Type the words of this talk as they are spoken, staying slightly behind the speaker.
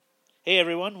Hey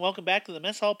everyone, welcome back to the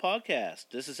Mess Hall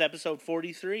Podcast. This is episode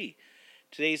 43.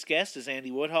 Today's guest is Andy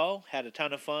Woodhull. Had a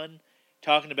ton of fun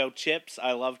talking about chips.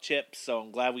 I love chips, so I'm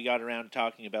glad we got around to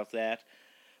talking about that.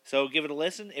 So give it a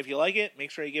listen. If you like it, make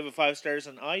sure you give it 5 stars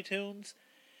on iTunes.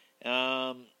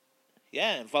 And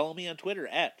follow me on Twitter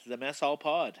at the Mess Hall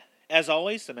Pod. As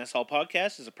always, the Mess Hall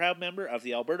Podcast is a proud member of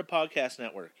the Alberta Podcast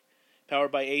Network,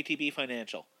 powered by ATB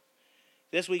Financial.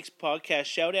 This week's podcast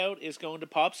shout-out is going to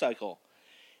Popcycle.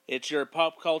 It's your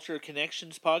pop culture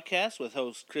connections podcast with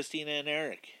hosts Christina and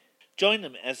Eric. Join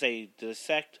them as they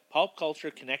dissect pop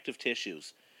culture connective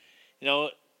tissues. You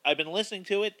know, I've been listening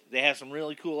to it. They have some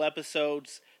really cool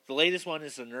episodes. The latest one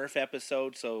is the Nerf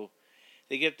episode, so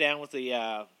they get down with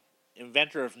the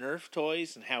inventor of Nerf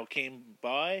toys and how it came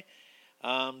by.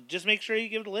 Just make sure you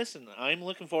give it a listen. I'm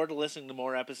looking forward to listening to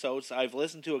more episodes. I've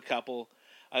listened to a couple.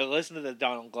 I listened to the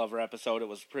Donald Glover episode. It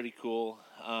was pretty cool.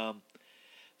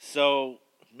 So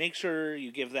make sure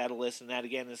you give that a listen. That,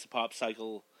 again, is the Pop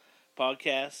Cycle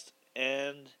podcast.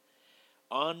 And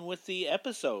on with the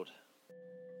episode.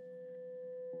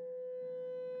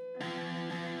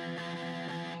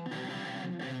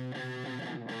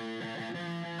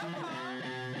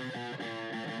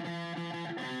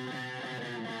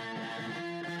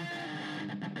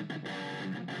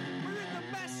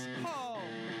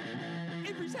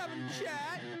 Having a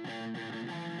chat,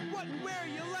 what and where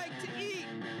you like to eat,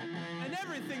 and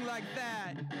everything like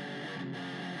that.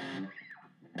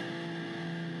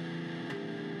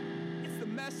 It's the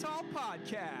Mess Hall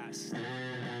Podcast.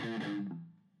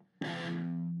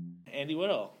 Andy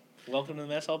Woodhull, welcome to the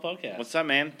Mess Hall Podcast. What's up,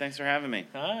 man? Thanks for having me.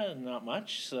 Not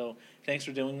much, so thanks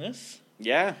for doing this.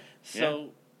 Yeah. So,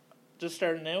 just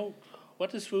starting out,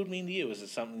 what does food mean to you? Is it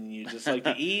something you just like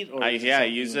to eat? Or I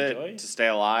you use it enjoy? to stay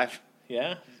alive.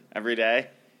 Yeah? Every day.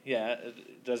 Yeah.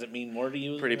 Does it mean more to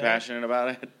you? Pretty passionate about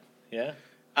it. Yeah?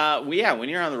 When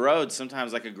you're on the road,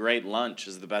 sometimes like a great lunch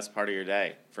is the best part of your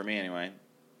day. For me, anyway.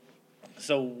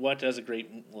 So what does a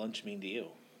great lunch mean to you?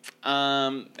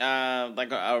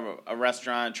 Like a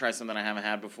restaurant, try something I haven't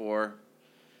had before.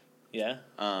 Yeah?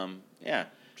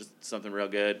 Just something real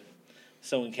good.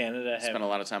 So in Canada... Spend a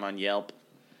lot of time on Yelp.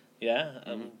 Yeah?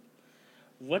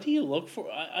 What do you look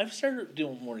for? I've started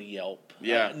doing more Yelp.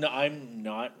 Yeah. No, I'm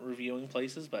not reviewing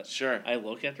places, but sure. I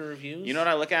look at the reviews. You know what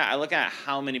I look at? I look at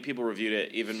how many people reviewed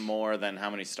it, even more than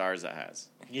how many stars it has.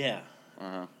 Yeah.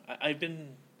 Uh-huh.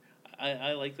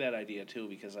 I like that idea, too,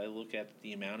 because I look at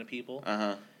the amount of people.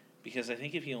 Uh-huh. Because I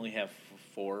think if you only have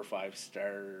 4 or 5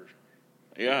 star...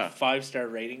 Yeah. 5-star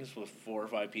ratings with 4 or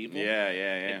 5 people. Yeah.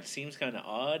 It seems kind of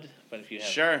odd, but if you have...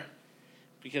 Sure.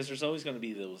 Because there's always going to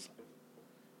be those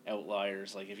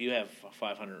outliers. Like if you have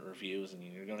 500 reviews and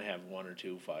you're going to have 1 or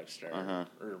 2 5-star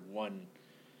or 1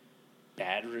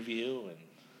 bad review, and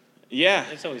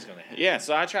it's always going to happen. Yeah,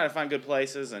 so I try to find good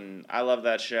places, and I love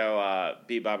that show,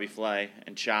 Beat Bobby Flay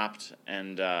and Chopped,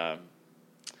 and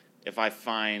if I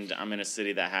find I'm in a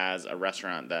city that has a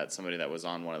restaurant that somebody that was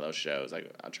on one of those shows,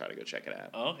 I'll try to go check it out.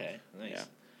 Oh, okay, nice. Yeah,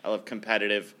 I love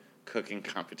competitive cooking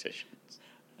competitions.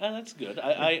 Oh, that's good.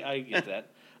 I get that.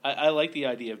 I like the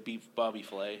idea of Beat Bobby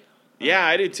Flay. Yeah,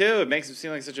 I do too. It makes him seem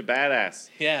like such a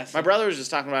badass. Yeah. My brother was just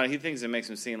talking about it. He thinks it makes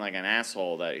him seem like an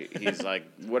asshole. That he's like,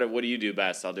 what do you do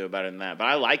best? I'll do it better than that. But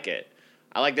I like it.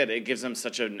 I like that it gives him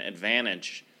such an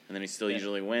advantage, and then he still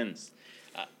usually wins.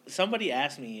 Somebody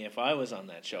asked me if I was on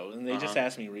that show, and they just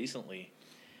asked me recently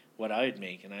what I'd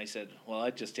make, and I said, well,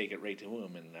 I'd just take it right to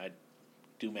him, and I'd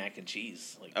do mac and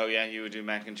cheese. Like, oh, yeah? You would do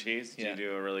mac and cheese? Yeah. Do you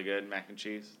do a really good mac and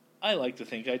cheese? I like to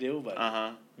think I do,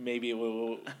 but maybe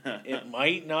it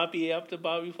might not be up to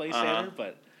Bobby Flay standard,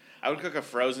 but... I would cook a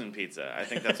frozen pizza. I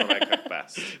think that's what I cook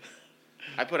best.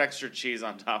 I put extra cheese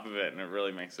on top of it, and it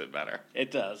really makes it better. It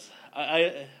does.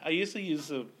 I used to use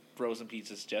the frozen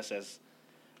pizzas just as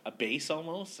a base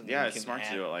almost. And yeah, it's smart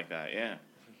to do it like that, yeah.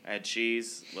 Add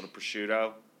cheese, a little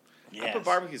prosciutto. Yes. I put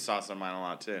barbecue sauce on mine a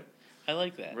lot, too. I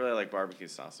like that. I really like barbecue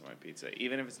sauce on my pizza,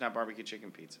 even if it's not barbecue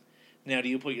chicken pizza. Now, do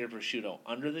you put your prosciutto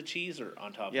under the cheese or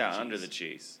on top of the cheese? Yeah, under the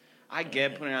cheese. I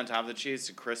get putting it on top of the cheese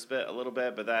to crisp it a little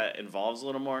bit, but that involves a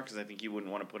little more because I think you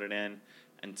wouldn't want to put it in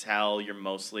until you're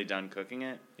mostly done cooking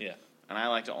it. Yeah. And I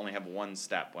like to only have one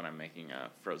step when I'm making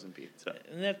a frozen pizza.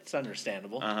 And that's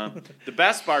understandable. The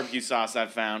best barbecue sauce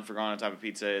I've found for going on top of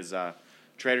pizza is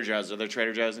Trader Joe's. Are there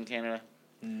Trader Joe's in Canada?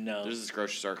 No. There's this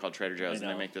grocery store called Trader Joe's, and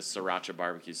they make this sriracha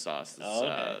barbecue sauce.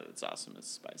 It's awesome. It's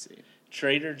spicy.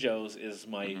 Trader Joe's is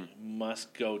my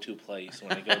must-go-to place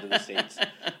when I go to the States.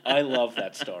 I love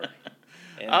that store.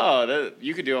 And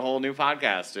you could do a whole new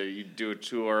podcast. You do a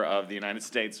tour of the United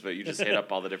States, but you just hit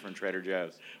up all the different Trader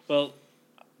Joe's. Well,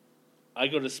 I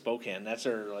go to Spokane. That's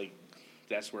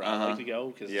that's where I like to go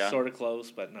because Yeah. it's sort of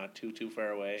close, but not too far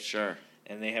away. Sure.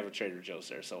 And they have a Trader Joe's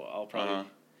there, so I'll probably.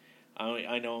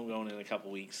 I know I'm going in a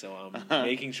couple weeks, so I'm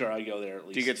making sure I go there at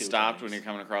least. Do you get 2 stopped times. when you're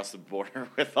coming across the border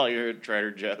with all your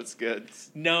Trader Joe's goods?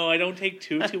 No, I don't take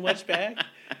too much back,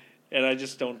 and I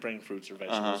just don't bring fruits or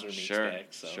vegetables or meats Sure. back.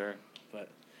 So. Sure. But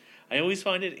I always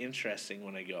find it interesting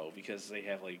when I go because they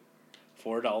have like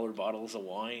 $4 bottles of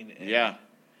wine. And Yeah.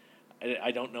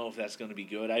 I don't know if that's going to be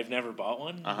good. I've never bought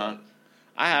one.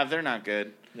 I have. They're not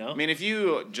good. No? I mean, if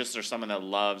you just are someone that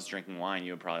loves drinking wine,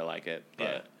 you would probably like it.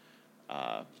 But,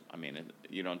 I mean,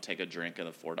 you don't take a drink of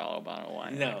the $4 bottle of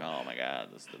wine. No. You're like, oh, my God,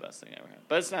 this is the best thing I ever had.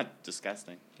 But it's not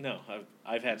disgusting. No,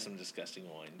 I've had some disgusting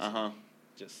wines.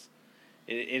 Just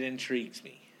it intrigues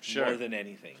me more than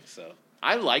anything. So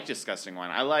I like disgusting wine.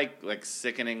 I like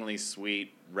sickeningly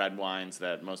sweet red wines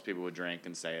that most people would drink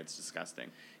and say it's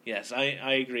disgusting. yes, I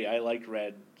agree. I like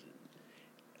red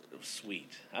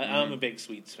sweet. I'm a big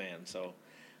sweets fan. So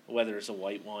whether it's a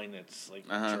white wine that's like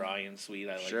dry and sweet,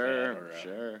 I like that. Or,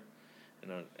 Sure.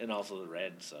 And also the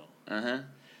red. So Uh-huh.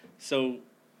 So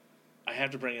I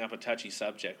have to bring up a touchy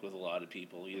subject with a lot of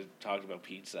people. You talked about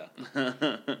pizza,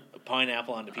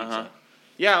 pineapple on the pizza.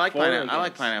 Yeah, I like For or pineapple. I like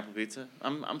against? pineapple pizza.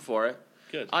 I'm for it.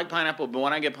 Good. I like pineapple, but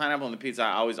when I get pineapple on the pizza,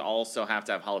 I always also have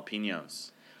to have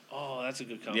jalapenos. Oh, that's a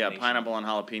good combination. Yeah, pineapple and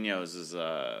jalapenos is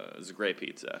a great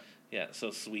pizza. Yeah,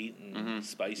 so sweet and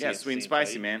spicy. Yeah, at the sweet and same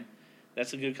spicy, time. man.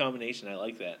 That's a good combination. I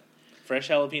like that. Fresh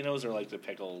jalapenos or like the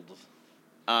pickled?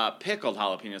 Pickled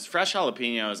jalapenos. Fresh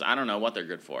jalapenos, I don't know what they're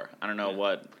good for. I don't know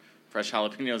what fresh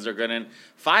jalapenos are good in.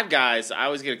 Five Guys, I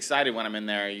always get excited when I'm in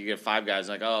there. You get Five Guys,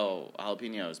 like, oh,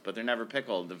 jalapenos, but they're never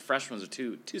pickled. The fresh ones are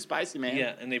too spicy, man.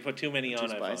 Yeah, and they put too many on.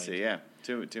 Too spicy, yeah.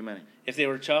 Too many. If they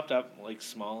were chopped up like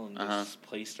small and just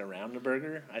placed around the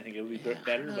burger, I think it would be better.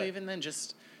 I don't know, But even then,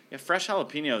 just fresh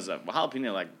jalapenos.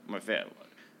 Jalapeno, like my favorite.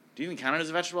 Do you even count it as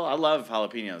a vegetable? I love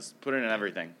jalapenos. Put it in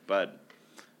everything, but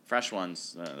fresh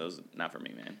ones, those not for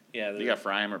me, man. Yeah, you got to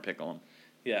fry them or pickle them.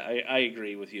 Yeah, I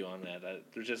agree with you on that.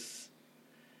 They're just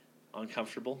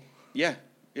uncomfortable. Yeah.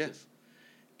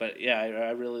 But yeah, I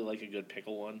really like a good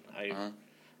pickle one. I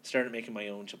started making my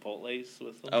own chipotles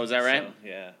with them. Oh, is that right? So,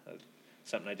 yeah, that's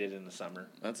something I did in the summer.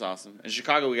 That's awesome. In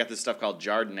Chicago, we got this stuff called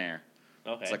jardiniere.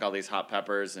 Okay. It's like all these hot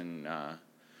peppers and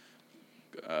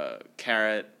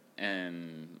carrot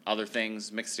and other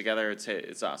things mixed together.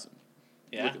 It's awesome.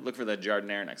 Yeah. Look for the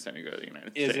jardiniere next time you go to the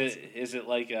United States. Is it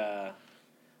like the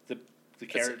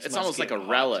carrots? It's must almost get like a hot,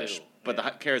 relish, too. but the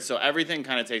carrots. So everything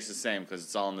kind of tastes the same because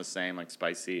it's all in the same like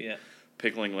spicy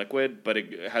pickling liquid. But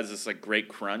it has this like great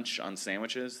crunch on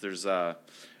sandwiches. There's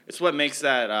it's what makes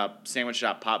that sandwich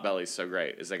shop Potbelly's so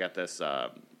great. Is they got this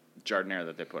jardiniere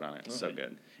that they put on it. It's so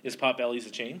good. Is Potbelly's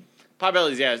a chain?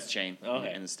 Potbelly's, yeah, it's a chain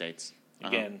in the States.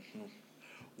 Again,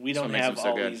 we So don't it makes have them so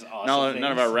all good. these awesome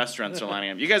None of our things. restaurants are lining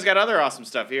up. You guys got other awesome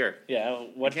stuff here. Yeah,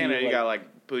 what In Canada, do you got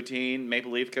like poutine,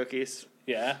 maple leaf cookies,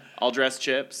 Yeah, all dressed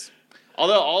chips.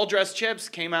 Although all dressed chips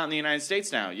came out in the United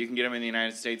States now. You can get them in the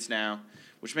United States now,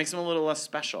 which makes them a little less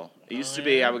special. It used to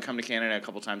be I would come to Canada a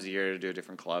couple times a year to do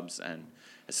different clubs, and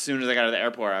as soon as I got to the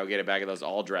airport, I would get a bag of those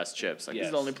all dressed chips. Like this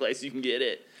is the only place you can get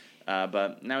it.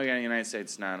 But now we got in the United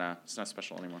States, it's not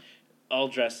special anymore. all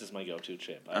dressed is my go-to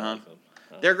chip. I like them.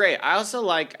 They're great. I also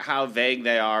like how vague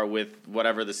they are with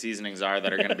whatever the seasonings are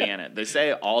that are going to be in it. They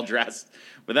say all dressed,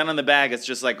 but then on the bag it's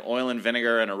just like oil and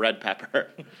vinegar and a red pepper.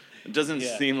 It doesn't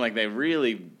seem like they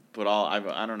really put all.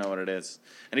 I don't know what it is.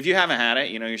 And if you haven't had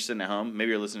it, you're sitting at home.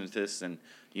 Maybe you're listening to this in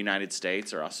United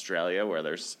States or Australia where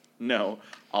there's no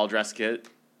all dressed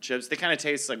chips. They kind of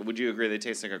taste like. Would you agree? They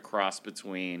taste like a cross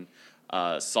between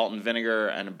salt and vinegar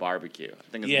and a barbecue. I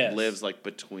think it lives like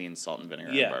between salt and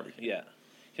vinegar and barbecue. Yeah,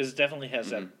 because it definitely has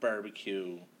that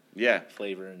barbecue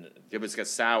flavor in it. Yeah, but it's got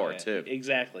sour too.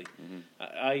 Exactly.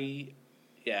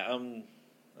 I'm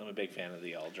a big fan of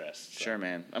the all dressed. So. Sure,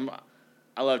 man.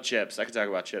 I love chips. I could talk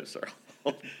about chips for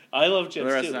I love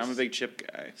chips too. I'm a big chip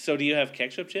guy. So do you have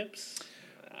ketchup chips?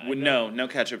 No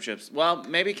ketchup chips. Well,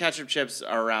 maybe ketchup chips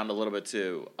are around a little bit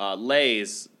too.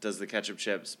 Lay's does the ketchup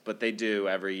chips, but they do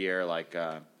every year like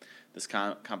this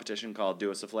competition called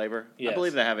Do Us a Flavor. Yes. I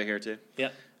believe they have it here too.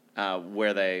 Yeah.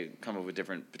 Where they come up with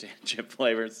different potato chip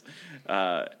flavors.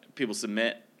 People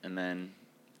submit and then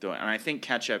do it. And I think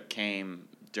ketchup came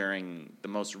during the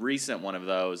most recent one of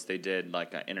those. They did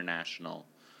like an international,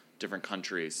 different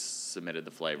countries submitted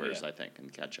the flavors, I think,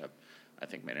 and ketchup. I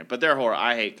think made it, but they're horrible.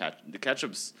 I hate ketchup. The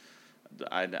ketchup's,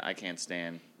 I can't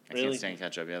stand. I can't stand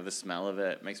ketchup. Yeah, the smell of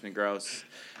it makes me gross.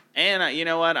 And you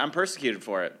know what? I'm persecuted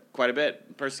for it quite a bit.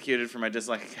 I'm persecuted for my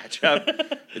dislike of ketchup.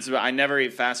 I never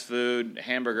eat fast food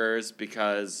hamburgers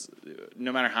because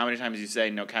no matter how many times you say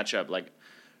no ketchup, like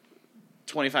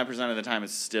 25% of the time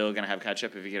it's still going to have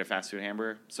ketchup if you get a fast food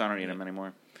hamburger, so I don't eat them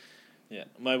anymore. Yeah.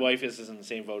 My wife is in the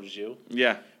same boat as you.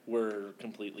 Yeah. We're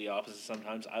completely opposite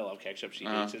sometimes. I love ketchup. She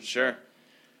hates it. Sure.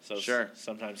 So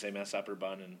sometimes they mess up her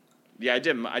bun. And yeah, I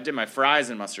did my fries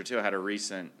in mustard, too. I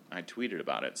tweeted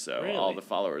about it, so really? All the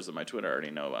followers of my Twitter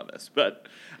already know about this. But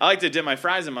I like to dip my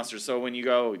fries in mustard, so when you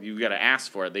go, you got to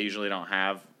ask for it. They usually don't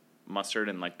have mustard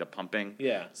in, like, the pumping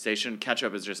station.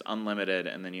 Ketchup is just unlimited,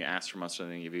 and then you ask for mustard,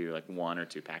 and they give you, like, 1 or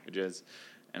 2 packages.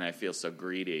 And I feel so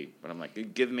greedy, but I'm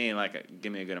like, give me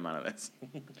a good amount of this.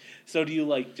 So do you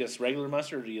like just regular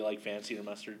mustard, or do you like fancier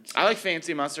mustards? I like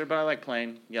fancy mustard, but I like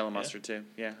plain yellow mustard too.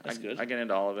 Yeah, that's good. I get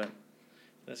into all of it.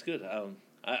 That's good.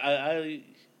 I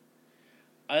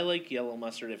like yellow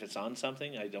mustard if it's on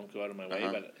something. I don't go out of my way,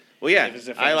 but well, yeah, if it's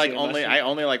a I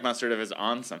only like mustard if it's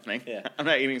on something. Yeah. I'm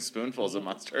not eating spoonfuls of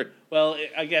mustard. Well,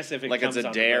 I guess if it like comes it's a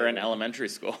on dare in elementary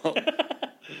school.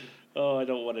 Oh, I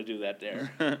don't want to do that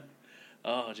dare.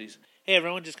 Oh, jeez. Hey,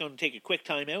 everyone, just going to take a quick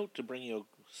time out to bring you a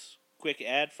quick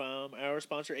ad from our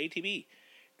sponsor, ATB.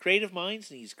 Creative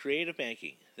minds needs creative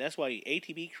banking. That's why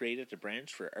ATB created the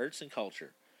branch for arts and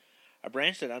culture. A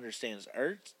branch that understands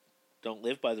arts, don't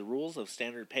live by the rules of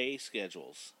standard pay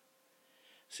schedules.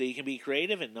 So you can be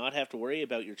creative and not have to worry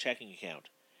about your checking account.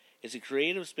 It's a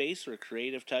creative space for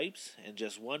creative types, and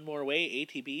just one more way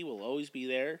ATB will always be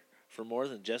there for more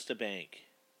than just a bank.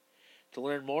 To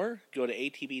learn more, go to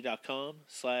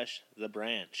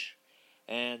atb.com/thebranch.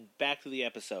 And back to the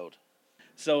episode.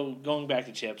 So, going back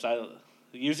to chips,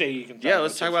 you say you can talk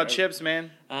let's talk about chips,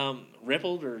 man.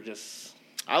 Rippled or just...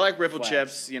 I like rippled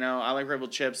flats? chips. I like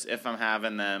rippled chips if I'm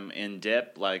having them in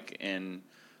dip, like in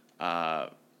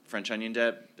French onion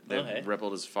dip.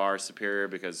 Rippled is far superior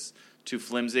because too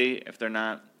flimsy if they're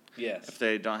not. Yes. If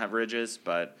they don't have ridges.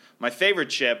 But my favorite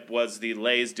chip was the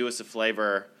Lay's Do Us a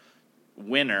Flavor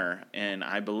winner in,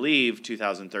 I believe,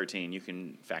 2013. You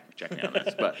can fact check me on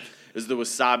this, but it was the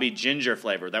wasabi ginger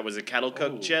flavor. That was a kettle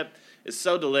cooked chip. It's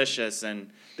so delicious,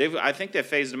 and I think they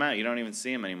phased them out. You don't even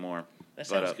see them anymore. That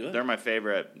sounds good. They're my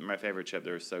favorite chip.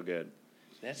 They're so good.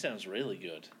 That sounds really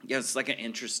good. Yeah, it's like an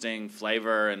interesting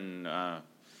flavor and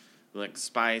like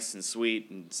spice and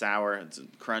sweet and sour. It's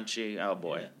crunchy. Oh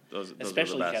boy, yeah. those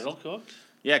especially are the best. kettle cooked.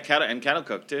 Yeah, kettle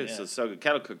cooked too. Yeah. So good.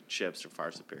 Kettle cooked chips are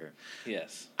far superior.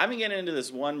 Yes. I've been getting into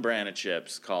this one brand of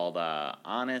chips called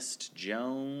Honest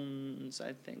Jones,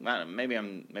 I think.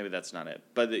 Maybe that's not it.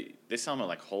 But they sell them at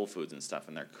like Whole Foods and stuff,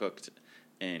 and they're cooked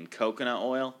in coconut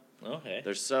oil. Okay.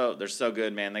 They're so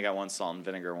good, man. They got one salt and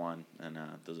vinegar one, and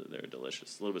they're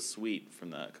delicious. A little bit sweet from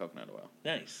the coconut oil.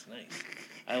 Nice.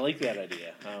 I like that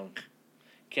idea.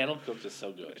 Kettle cooked is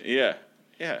so good. Yeah.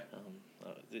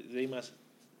 They must.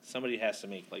 Somebody has to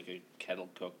make like a kettle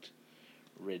cooked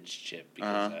ridge chip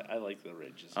because I like the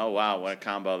ridges. Oh wow, what a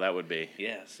combo that would be.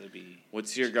 Yes, it'd be.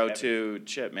 What's your go-to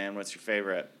chip, man? What's your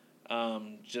favorite?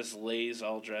 Just Lay's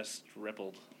all dressed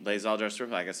rippled. Lay's all dressed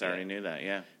rippled. I guess I already knew that.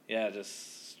 Yeah. Yeah,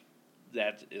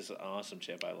 that is an awesome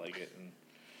chip. I like it, and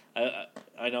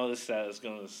I know this is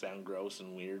going to sound gross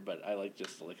and weird, but I like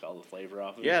just to lick all the flavor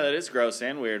off of it. Yeah, that is gross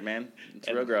and weird, man. It's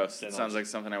real gross. It sounds also, like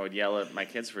something I would yell at my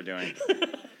kids for doing.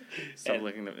 Stop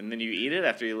licking them. And then you eat it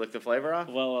after you lick the flavor off?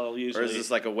 Well, I'll usually... Or is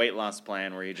this like a weight loss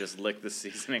plan where you just lick the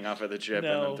seasoning off of the chip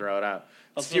and then throw it out?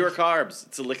 It's Also, fewer carbs.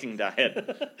 It's a licking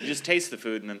diet. You just taste the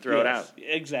food and then throw it out.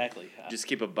 Exactly. Just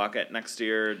keep a bucket next to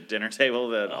your dinner table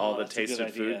that all the that's a good tasted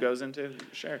idea. food goes into.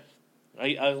 Sure.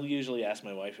 I'll usually ask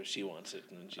my wife if she wants it,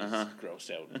 and then she's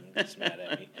grossed out and gets mad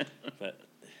at me. But,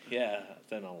 yeah,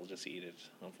 then I'll just eat it,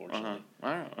 unfortunately.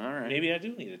 All right. Maybe I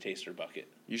do need a taster bucket.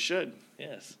 You should.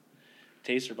 Yes.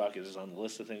 Taster bucket is on the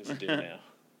list of things to do now.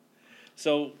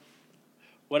 So,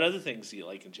 what other things do you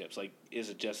like in chips? Like, is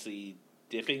it just the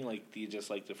dipping? Like, do you just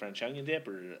like the French onion dip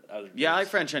or other dips? Yeah, I like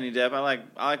French onion dip. I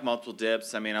like multiple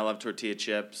dips. I mean, I love tortilla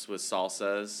chips with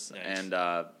salsas and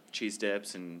cheese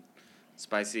dips and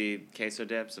spicy queso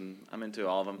dips, and I'm into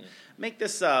all of them. Yeah. Make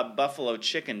this buffalo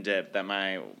chicken dip that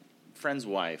my friend's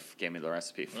wife gave me the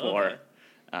recipe for. Okay.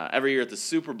 Every year at the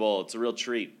Super Bowl, it's a real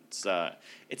treat.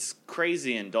 It's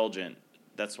crazy indulgent.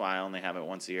 That's why I only have it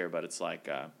once a year, but it's like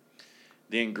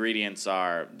the ingredients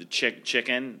are the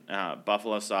chicken,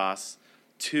 buffalo sauce,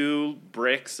 2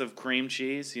 bricks of cream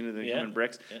cheese, they come in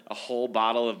bricks, a whole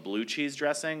bottle of blue cheese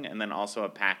dressing, and then also a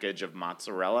package of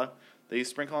mozzarella that you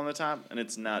sprinkle on the top, and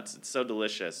it's nuts. It's so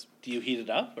delicious. Do you heat it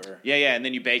up, or? Yeah, and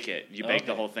then you bake it. You bake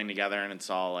the whole thing together, and it's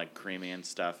all like creamy and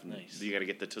stuff. And nice. You got to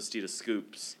get the Tostita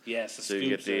scoops. Yes, the so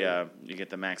scoops you get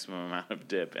the maximum amount of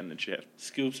dip in the chip.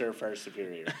 Scoops are far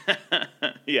superior.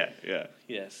 Yeah.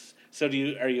 Yes. So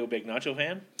are you a big nacho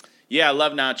fan? Yeah, I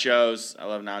love nachos. I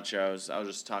was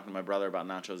just talking to my brother about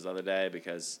nachos the other day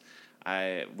because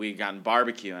we gotten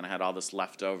barbecue, and I had all this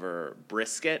leftover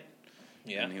brisket.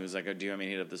 Yeah. And he was like, "Oh, do you want me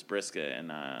to heat up this brisket?" And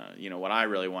what I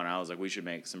really wanted, I was like, "We should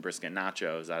make some brisket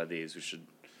nachos out of these. We should,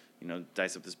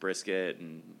 dice up this brisket."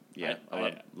 And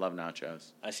I love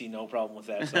nachos. I see no problem with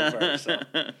that so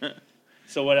far.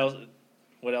 So what else?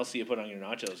 What else do you put on your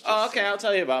nachos? Okay. I'll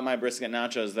tell you about my brisket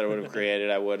nachos that I would have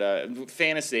created. I would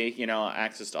fantasy,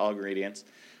 access to all ingredients.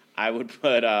 I would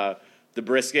put the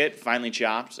brisket, finely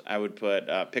chopped. I would put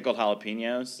pickled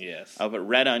jalapenos. Yes. I would put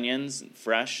red onions,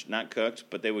 fresh, not cooked,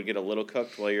 but they would get a little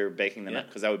cooked while you're baking them,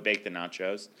 because I would bake the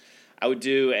nachos. I would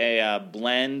do a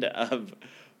blend of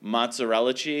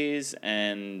mozzarella cheese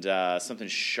and something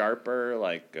sharper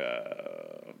like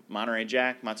Monterey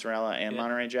Jack, mozzarella and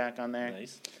Monterey Jack on there.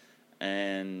 Nice.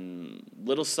 And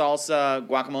little salsa,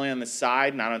 guacamole on the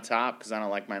side, not on top, because I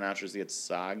don't like my nachos to get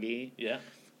soggy. Yeah.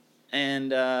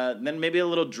 And then maybe a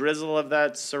little drizzle of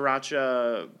that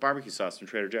sriracha barbecue sauce from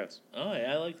Trader Joe's. Oh,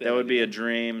 yeah, I like that. That would be a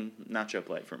dream nacho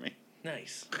plate for me.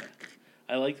 Nice.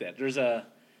 I like that. There's a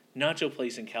nacho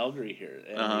place in Calgary here,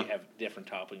 and we have different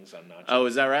toppings on nachos. Oh,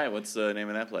 is that right? What's the name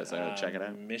of that place? I gotta check it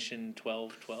out. Mission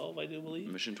 1212, I do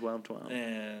believe. Mission 1212.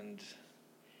 And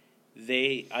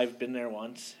I've been there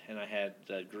once, and I had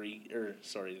the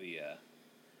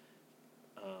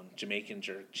Jamaican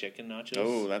jerk chicken nachos.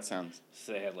 Oh, that sounds.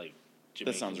 So they had like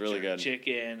Jamaican that sounds really jerk good.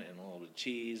 chicken and a little bit of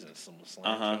cheese and some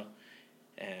cilantro,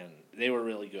 and they were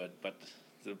really good. But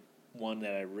the one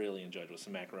that I really enjoyed was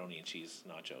the macaroni and cheese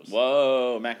nachos.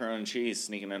 Whoa, macaroni and cheese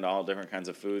sneaking into all different kinds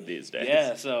of food these days.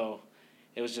 Yeah, so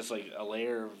it was just like a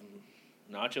layer of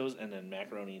nachos and then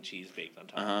macaroni and cheese baked on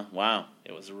top. Wow.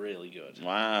 It was really good.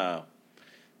 Wow.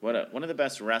 One of the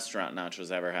best restaurant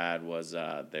nachos I ever had was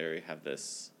they have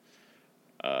this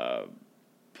what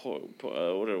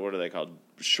are they called?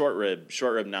 Short rib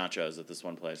nachos at this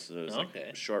one place. So it was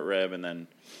like short rib and then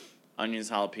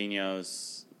onions,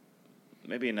 jalapenos,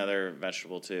 maybe another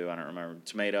vegetable too. I don't remember.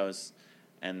 Tomatoes,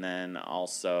 and then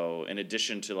also in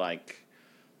addition to like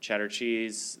cheddar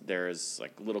cheese, there's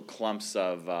like little clumps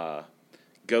of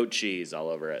goat cheese all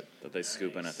over it that they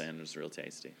scoop in at the end. It was real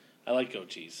tasty. I like goat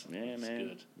cheese. Yeah, it's man.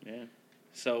 Good. Yeah.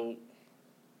 So,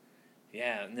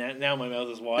 yeah, now my mouth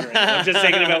is watering. I'm just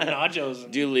thinking about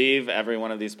nachos. Do you leave every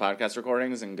one of these podcast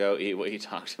recordings and go eat what you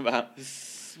talked about?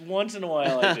 Once in a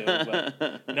while I do,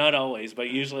 but not always. But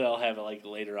usually I'll have it like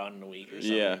later on in the week or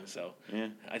something. Yeah. So yeah.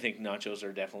 I think nachos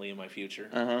are definitely in my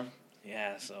future.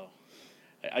 Yeah, so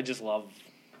I just love...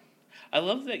 I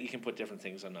love that you can put different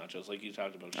things on nachos, like you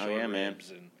talked about short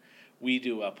ribs, and we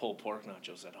do pulled pork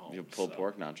nachos at home. Pulled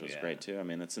pork nachos, great too. I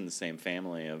mean, that's in the same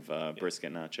family of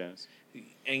brisket nachos.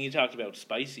 And you talked about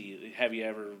spicy. Have you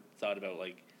ever thought about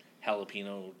like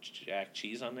jalapeno jack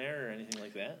cheese on there or anything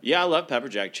like that? Yeah, I love pepper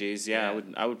jack cheese. Yeah.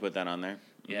 I would put that on there.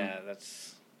 Yeah,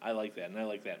 I like that, and I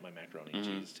like that in my macaroni and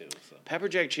cheese too. So pepper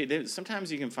jack cheese. Sometimes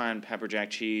you can find pepper jack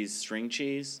cheese, string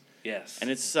cheese. Yes. And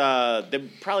it's they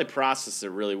probably process it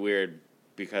really weird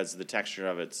because the texture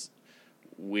of it's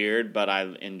weird, but I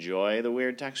enjoy the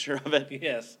weird texture of it.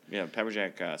 Yes. Yeah, pepper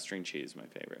jack string cheese, my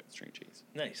favorite string cheese.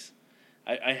 Nice.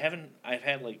 I've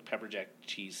had like pepper jack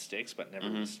cheese sticks, but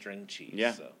never with string cheese.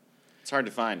 Yeah. So. It's hard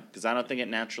to find because I don't think it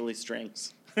naturally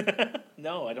strings.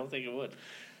 No, I don't think it would.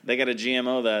 They got a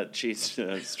GMO that cheese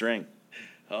string.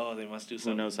 Oh, they must do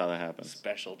something. Who knows how that happens?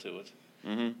 Special to it.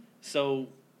 Mm-hmm. So,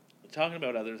 talking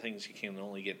about other things you can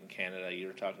only get in Canada, you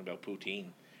were talking about poutine.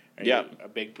 Are you a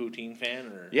big poutine fan?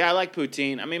 Or? Yeah, I like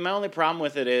poutine. I mean, my only problem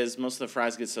with it is most of the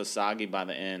fries get so soggy by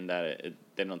the end that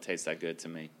they don't taste that good to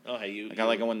me. Oh, hey, I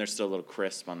like it when they're still a little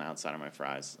crisp on the outside of my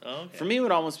fries. Oh, okay. For me, it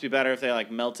would almost be better if they like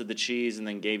melted the cheese and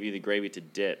then gave you the gravy to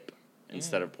dip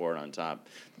instead of pour it on top.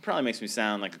 It probably makes me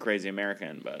sound like a crazy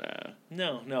American, but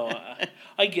no,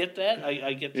 I get that.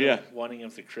 I get the wanting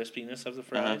of the crispiness of the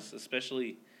fries,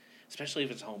 especially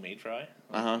if it's a homemade fry.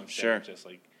 Sure. Just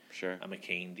like sure. a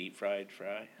McCain deep fried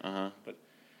fry. But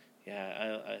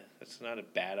yeah, that's not a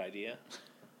bad idea.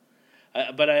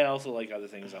 But I also like other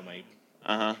things on my.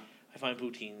 I find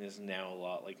poutine is now a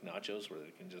lot like nachos, where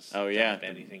they can just dump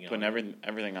anything putting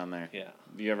everything on there. Yeah.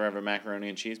 Do you ever have a macaroni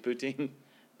and cheese poutine?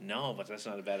 No, but that's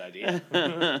not a bad idea.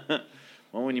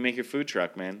 Well, when you make your food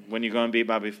truck, man, when you go and beat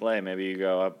Bobby Flay, maybe you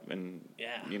go up and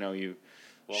you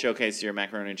showcase your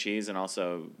macaroni and cheese and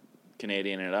also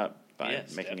Canadian it up by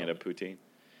making it a poutine.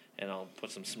 And I'll put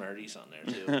some Smarties on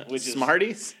there too.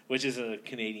 Smarties? Which is a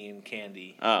Canadian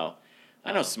candy. Oh.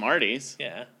 I know Smarties.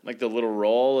 Yeah. Like the little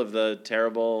roll of the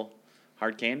terrible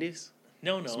hard candies?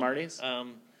 No. Smarties?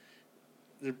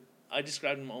 I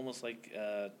described them almost like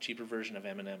a cheaper version of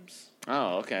M&M's.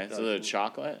 Oh, okay. So they're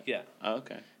chocolate? Yeah. Oh,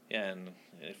 okay. Yeah, and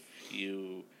if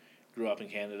you grew up in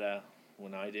Canada,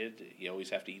 when I did, you always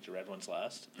have to eat the red ones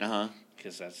last. Uh-huh.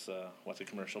 Because that's what the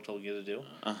commercial told you to do.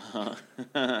 Uh-huh.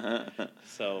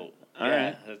 So, All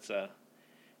right. that's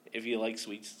if you like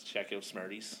sweets, check out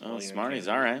Smarties. Oh, Smarties.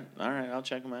 All right. I'll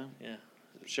check them out. Yeah.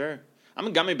 Sure. I'm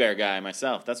a gummy bear guy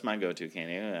myself. That's my go-to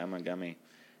candy. I'm a gummy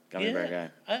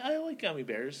bear guy. I like gummy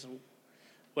bears.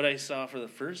 What I saw for the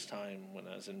first time when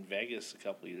I was in Vegas a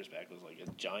couple of years back was like a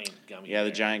giant gummy bear. Yeah,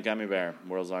 the giant gummy bear,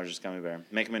 world's largest gummy bear.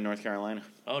 Make them in North Carolina.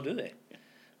 Oh, do they?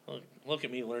 Look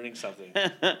at me learning something.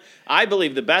 I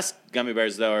believe the best gummy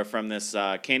bears, though, are from this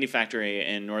candy factory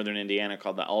in northern Indiana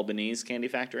called the Albanese Candy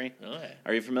Factory. Okay.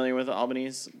 Are you familiar with the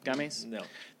Albanese gummies? No.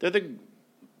 They're the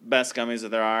best gummies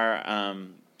that there are.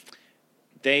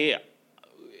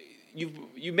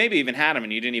 You maybe even had them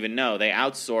and you didn't even know. They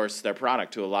outsource their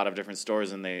product to a lot of different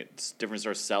stores, and different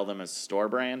stores sell them as store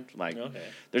brand. Like,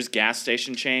 there's gas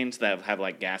station chains that have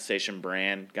like gas station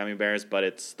brand gummy bears, but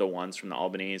it's the ones from the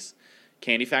Albanese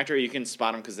Candy Factory. You can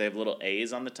spot them because they have little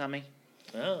A's on the tummy.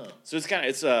 Oh. So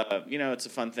it's a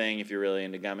fun thing if you're really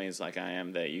into gummies like I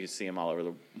am, that you see them all over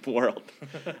the world.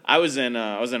 I was in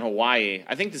Hawaii.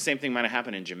 I think the same thing might have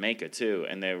happened in Jamaica too.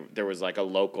 And there was like a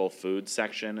local food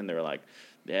section, and they were like,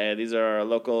 "Yeah, these are our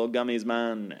local gummies,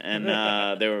 man." And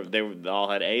they all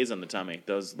had A's on the tummy.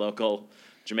 Those local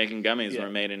Jamaican gummies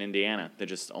were made in Indiana. They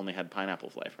just only had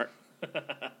pineapple flavor.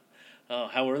 Oh,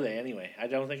 how were they anyway? I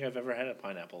don't think I've ever had a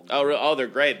pineapple. Oh, they're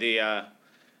great.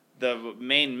 The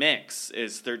main mix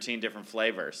is 13 different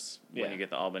flavors when you get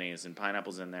the Albanese, and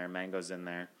pineapple's in there, mango's in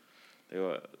there.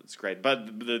 It's great.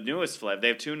 But the newest flavor, they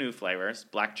have 2 new flavors,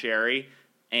 black cherry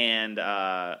and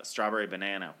strawberry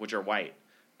banana, which are white.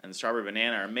 And the strawberry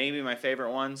banana are maybe my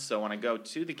favorite ones. So when I go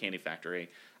to the candy factory,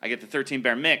 I get the 13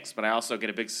 bear mix, but I also get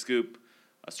a big scoop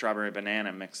of strawberry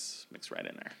banana mix right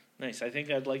in there. Nice. I think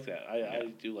I'd like that.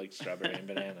 I do like strawberry and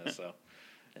banana, so.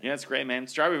 Yeah, it's great, man.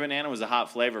 Strawberry banana was a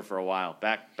hot flavor for a while.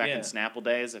 Back in Snapple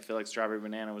days, I feel like strawberry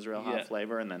banana was a real hot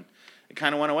flavor, and then it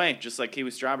kind of went away, just like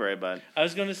kiwi strawberry. But I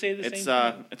was going to say the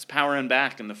same thing. It's powering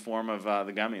back in the form of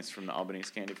the gummies from the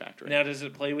Albanese Candy Factory. Now, does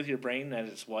it play with your brain that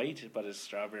it's white, but it's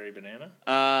strawberry banana?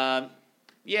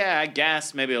 Yeah, I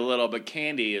guess maybe a little, but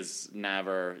candy is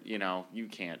never, you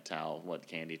can't tell what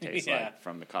candy tastes like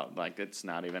from the color. Like, it's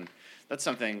not even, that's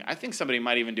something, I think somebody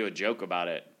might even do a joke about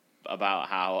it, about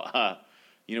how,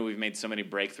 we've made so many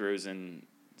breakthroughs in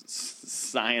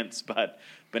science, but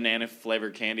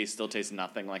banana-flavored candy still tastes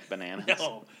nothing like bananas.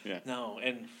 No,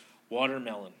 and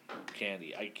watermelon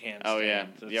candy, I can't stand. Oh, yeah.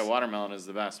 Yeah, watermelon is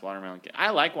the best. I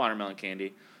like watermelon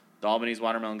candy. The Albanese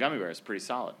watermelon gummy bear is pretty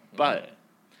solid, but...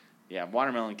 Yeah,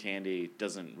 watermelon candy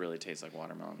doesn't really taste like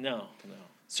watermelon. No.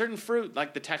 Certain fruit,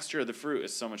 like the texture of the fruit,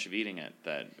 is so much of eating it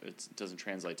that it doesn't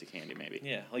translate to candy, maybe.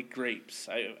 Yeah, like grapes.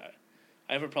 I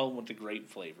have a problem with the grape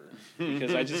flavor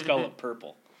because I just call it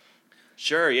purple.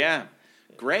 Sure, yeah.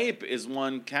 Grape is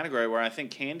one category where I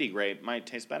think candy grape might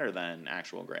taste better than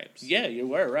actual grapes. Yeah, you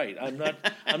were right. I'm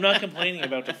not complaining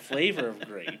about the flavor of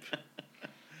grape.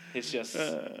 It's just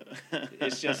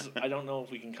I don't know if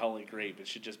we can call it grape. It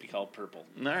should just be called purple.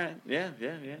 All right. Yeah.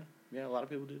 A lot of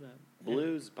people do that.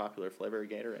 Blue's popular flavor of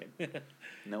Gatorade.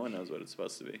 No one knows what it's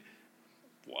supposed to be.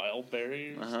 Wild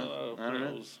berries. I don't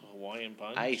know. Hawaiian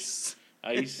punch. Ice.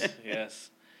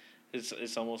 Yes.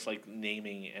 It's almost like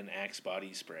naming an Axe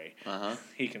body spray.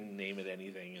 You can name it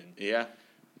anything, and it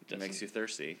makes you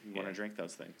thirsty. You want to drink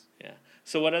those things. Yeah.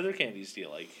 So what other candies do you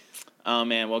like? Oh,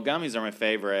 man. Well, gummies are my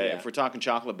favorite. Yeah. If we're talking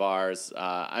chocolate bars,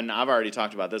 and I've already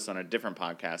talked about this on a different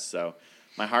podcast, so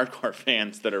my hardcore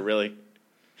fans that are really,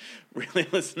 really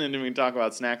listening to me talk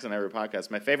about snacks on every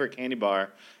podcast, my favorite candy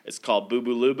bar is called Boo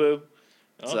Boo Lubu.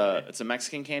 It's a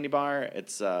Mexican candy bar.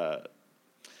 It's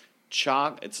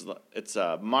it's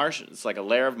like a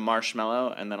layer of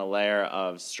marshmallow and then a layer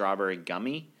of strawberry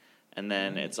gummy. And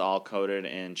then it's all coated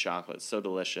in chocolate. It's so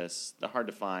delicious. They're hard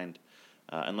to find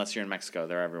unless you're in Mexico.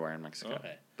 They're everywhere in Mexico.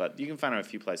 Okay. But you can find them a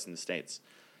few places in the States.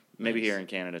 Maybe here in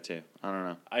Canada, too. I don't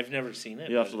know. I've never seen it.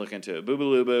 You'll have to look into it. Boo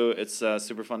Boo Lubu. It's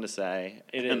super fun to say.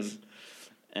 It is.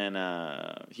 And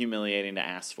humiliating to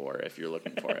ask for if you're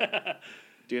looking for it.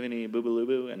 Do you have any Boo Boo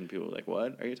Lubu? And people are like,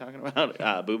 what are you talking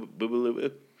about? Boo Boo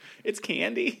Lubu. It's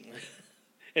candy.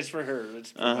 It's for her.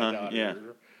 It's for my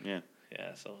daughter. Yeah.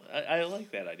 Yeah, so I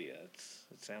like that idea.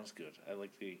 It sounds good. I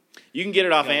like the... You can get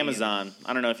it off Amazon.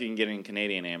 I don't know if you can get it in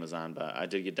Canadian Amazon, but I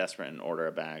did get desperate and order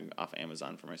a bag off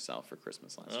Amazon for myself for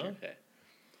Christmas last year. Okay.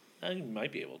 I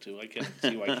might be able to. I can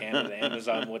see why Canada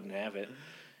Amazon wouldn't have it.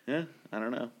 Yeah, I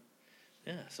don't know.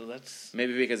 Yeah, so that's...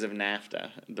 Maybe because of NAFTA,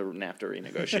 the NAFTA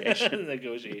renegotiation.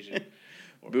 Negotiation.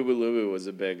 Boo Boo Lubu was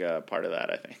a big part of that,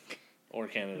 I think. Or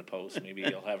Canada Post. Maybe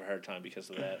you'll have a hard time because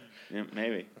of that. Yeah,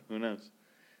 maybe. Who knows?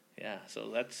 Yeah, so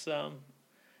that's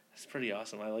pretty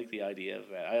awesome. I like the idea of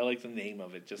that. I like the name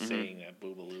of it, just saying that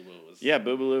Boobaloo was... Yeah,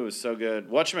 Boobaloo was so good.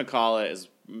 Whatchamacallit is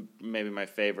maybe my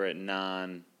favorite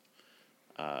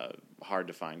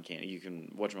hard-to-find candy.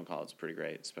 Whatchamacallit's pretty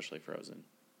great, especially frozen.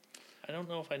 I don't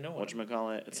know if I know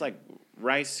Whatchamacallit. It's like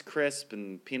Rice Crisp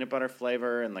and peanut butter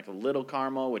flavor and like a little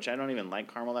caramel, which I don't even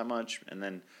like caramel that much, and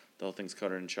then the whole thing's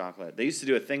coated in chocolate. They used to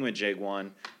do a thingamajig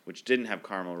one, which didn't have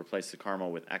caramel, replaced the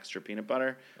caramel with extra peanut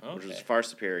butter, which was a far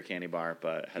superior candy bar,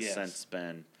 but has since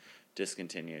been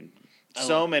discontinued.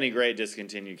 So many great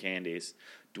discontinued candies.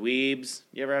 Dweebs.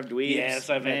 You ever have Dweebs? Yes,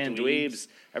 I've had Dweebs.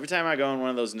 Every time I go in one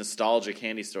of those nostalgia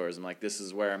candy stores, I'm like, this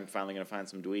is where I'm finally going to find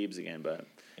some Dweebs again, but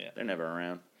they're never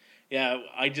around. Yeah,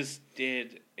 I just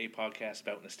did a podcast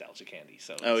about nostalgia candy,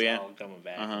 so it's all coming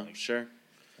back. Sure.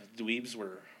 Dweebs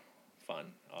were fun.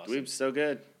 Awesome. Dweebs so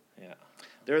good. Yeah.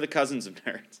 They were the cousins of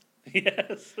nerds.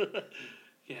 Yes.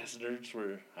 Yes, nerds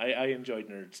were... I enjoyed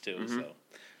nerds, too, so...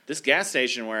 This gas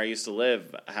station where I used to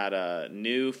live had a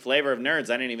new flavor of Nerds.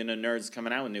 I didn't even know Nerds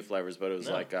coming out with new flavors, but it was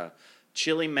like a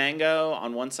chili mango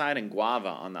on one side and guava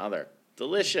on the other.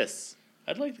 Delicious.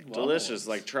 I'd like the guava Delicious, ones.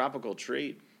 like tropical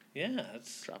treat. Yeah,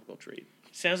 that's... Tropical treat.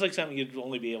 Sounds like something you'd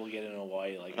only be able to get in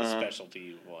Hawaii, like a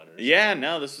specialty one. Or yeah,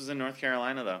 no, this was in North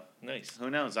Carolina, though. Nice. Who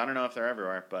knows? I don't know if they're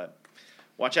everywhere, but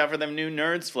watch out for them new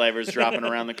Nerds flavors dropping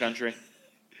around the country.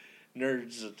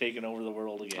 Nerds are taking over the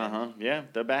world again. Yeah,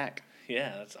 they're back.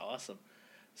 Yeah, that's awesome.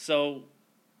 So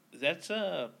that's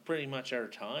pretty much our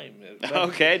time.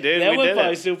 Okay, dude, that we went did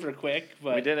by it. super quick,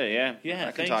 but We did it, yeah. Yeah,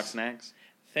 I can talk snacks.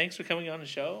 Thanks for coming on the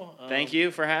show. Thank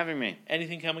you for having me.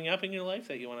 Anything coming up in your life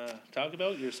that you want to talk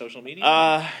about? Your social media?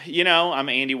 I'm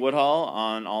Andy Woodhull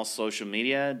on all social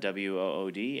media,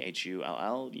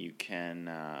 WOODHULL. You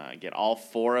can get all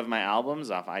 4 of my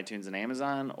albums off iTunes and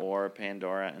Amazon or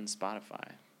Pandora and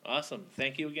Spotify. Awesome.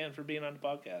 Thank you again for being on the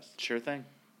podcast. Sure thing.